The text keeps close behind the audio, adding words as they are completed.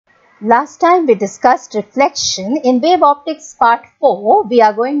Last time we discussed reflection. In wave optics part 4, we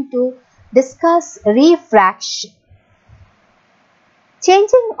are going to discuss refraction.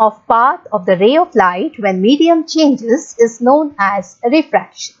 Changing of path of the ray of light when medium changes is known as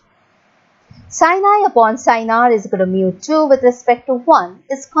refraction. Sin I upon sin r is equal to mu2 with respect to 1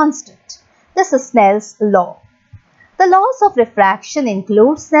 is constant. This is Snell's law. The laws of refraction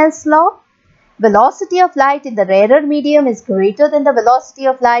include Snell's law. Velocity of light in the rarer medium is greater than the velocity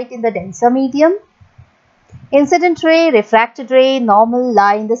of light in the denser medium. Incident ray, refracted ray, normal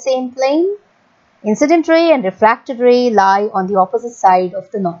lie in the same plane. Incident ray and refracted ray lie on the opposite side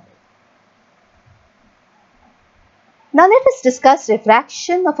of the normal. Now let us discuss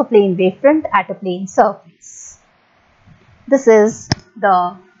refraction of a plane wavefront at a plane surface. This is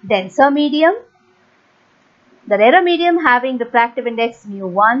the denser medium. The rarer medium having refractive index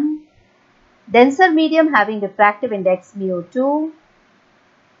mu1. Denser medium having refractive index mu2.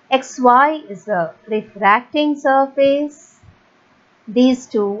 XY is the refracting surface. These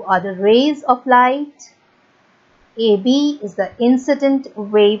two are the rays of light. AB is the incident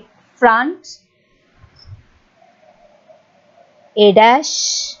wave front. A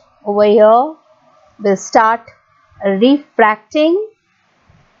dash over here will start refracting.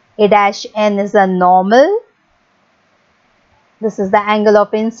 A dash N is the normal. This is the angle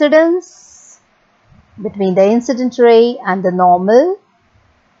of incidence between the incident ray and the normal.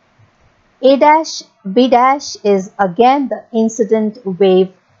 A dash B dash is again the incident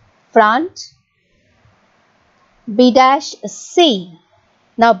wave front. B dash C.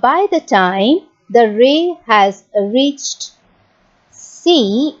 Now by the time the ray has reached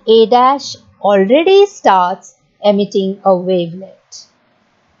C, A dash already starts emitting a wavelet.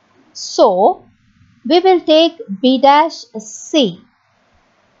 So we will take B dash C.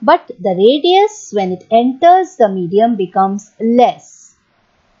 But the radius when it enters the medium becomes less.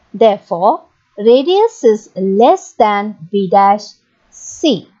 Therefore, radius is less than B dash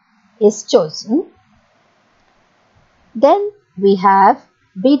C is chosen. Then we have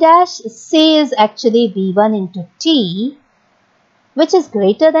B dash C is actually V1 into T, which is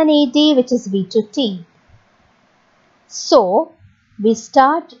greater than AD, which is V to T. So, we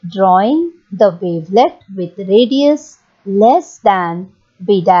start drawing the wavelet with radius less than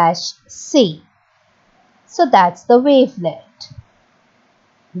B dash C. So that's the wavelet.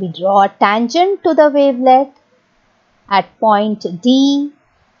 We draw a tangent to the wavelet. At point D,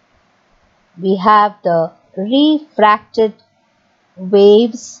 we have the refracted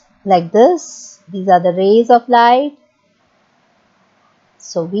waves like this. These are the rays of light.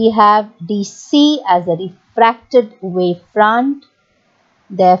 So we have DC as a refracted wave front.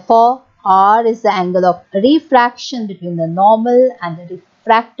 Therefore, R is the angle of refraction between the normal and the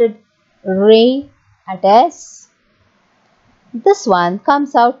refracted ray at S. This one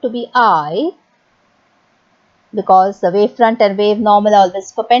comes out to be I because the wavefront and wave normal are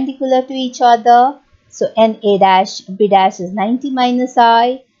always perpendicular to each other. So NA dash B dash is 90 minus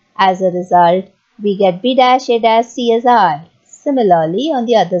I. As a result, we get B dash A dash C as I. Similarly, on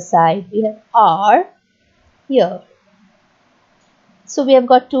the other side, we have R here. So we have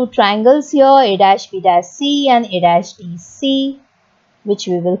got two triangles here, A dash B dash C and A dash D C, which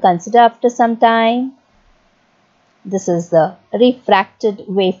we will consider after some time. This is the refracted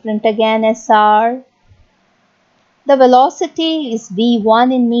wavefront again, SR. The velocity is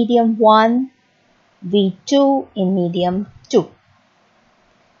V1 in medium 1, V2 in medium 2.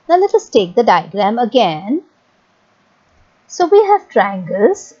 Now let us take the diagram again. So we have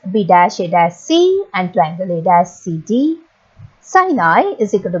triangles B dash A dash C and triangle A dash CD. Sin I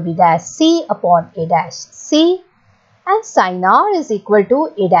is equal to B dash C upon A dash C and sin R is equal to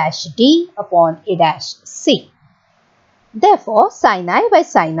A dash D upon A dash C. Therefore, sin I by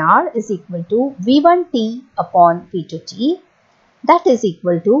sin R is equal to V1T upon V2T, that is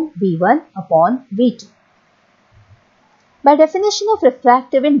equal to V1 upon V2. By definition of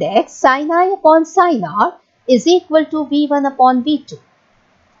refractive index, sin I upon sin R is equal to V1 upon V2.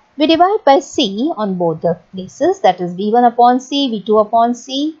 We divide by C on both the places, that is V1 upon C, V2 upon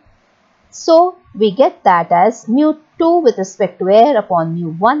C. So, we get that as mu2 with respect to air upon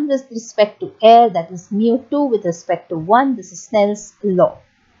mu1 with respect to air, that is mu2 with respect to 1. This is Snell's law,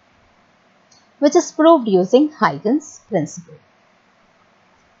 which is proved using Huygens principle.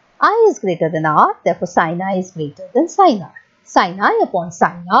 I is greater than R, therefore sin I is greater than sin R. Sin I upon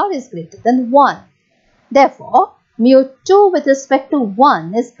sin R is greater than 1. Therefore, mu2 with respect to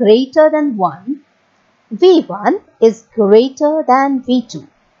 1 is greater than 1. V1 is greater than V2.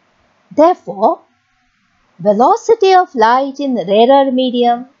 Therefore, velocity of light in the rarer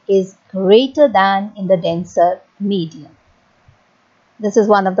medium is greater than in the denser medium. This is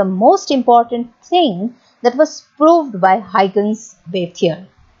one of the most important things that was proved by Huygens Wave theory.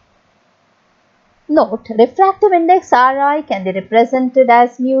 Note, refractive index Ri can be represented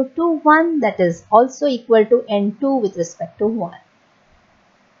as mu2 1, that is also equal to n2 with respect to 1.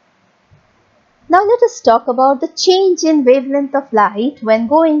 Now let us talk about the change in wavelength of light when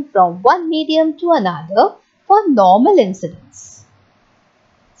going from one medium to another for normal incidence.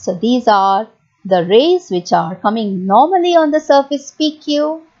 So these are the rays which are coming normally on the surface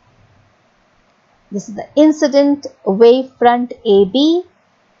PQ. This is the incident wave front AB,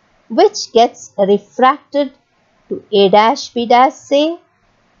 which gets refracted to A dash B dash, say.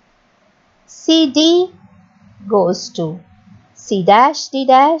 CD goes to C dash D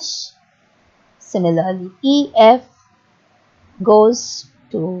dash. Similarly, EF goes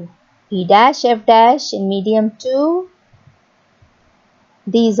to E dash F dash in medium 2.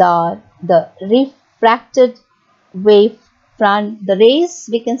 These are the refracted wave front, the rays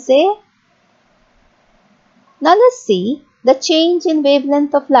we can say. Now let's see the change in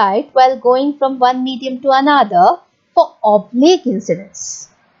wavelength of light while going from one medium to another for oblique incidence.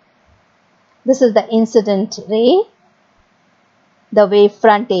 This is the incident ray. The wave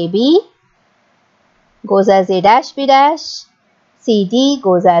front AB goes as A dash B dash, CD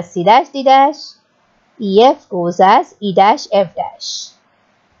goes as C dash D dash, EF goes as E dash F dash.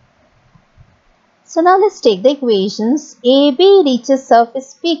 So now let's take the equations. AB reaches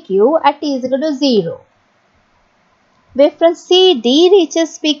surface PQ at t is equal to 0. Wavefront CD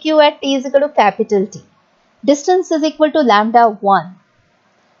reaches PQ at t is equal to capital T. Distance is equal to lambda 1.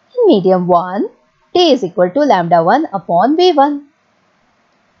 In medium 1, t is equal to lambda 1 upon V1.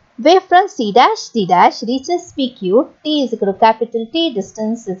 Wavefront C dash D dash reaches PQ, t is equal to capital T,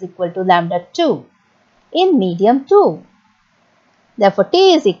 distance is equal to lambda 2 in medium 2. Therefore,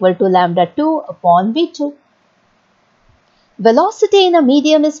 t is equal to lambda 2 upon V2. Velocity in a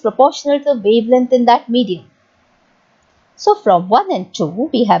medium is proportional to the wavelength in that medium. So, from 1 and 2,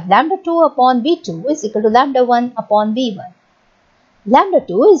 we have lambda 2 upon V2 is equal to lambda 1 upon V1. Lambda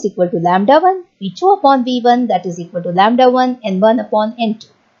 2 is equal to lambda 1, V2 upon V1, that is equal to lambda 1, N1 upon N2.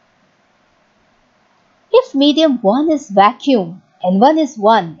 If medium 1 is vacuum, N1 is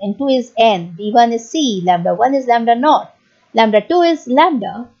 1, N2 is N, V1 is C, lambda 1 is lambda naught, lambda 2 is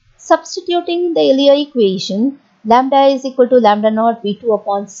lambda, substituting in the earlier equation, lambda is equal to lambda naught V2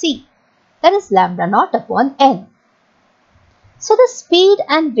 upon C, that is lambda naught upon N. So the speed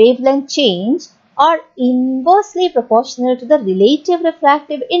and wavelength change are inversely proportional to the relative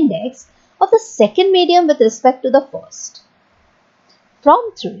refractive index of the second medium with respect to the first.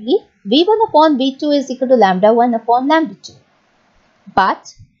 From 3, V1 upon V2 is equal to lambda 1 upon lambda 2.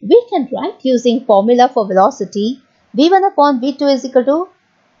 But we can write using formula for velocity, V1 upon V2 is equal to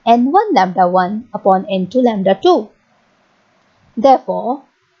N1 lambda 1 upon N2 lambda 2. Therefore,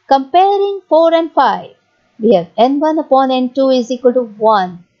 comparing 4 and 5, we have N1 upon N2 is equal to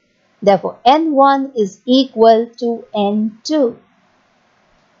 1. Therefore, N1 is equal to N2.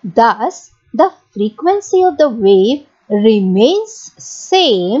 Thus, the frequency of the wave remains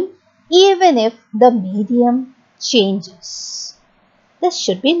same even if the medium changes. This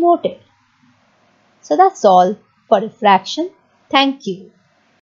should be noted. So that's all for refraction. Thank you.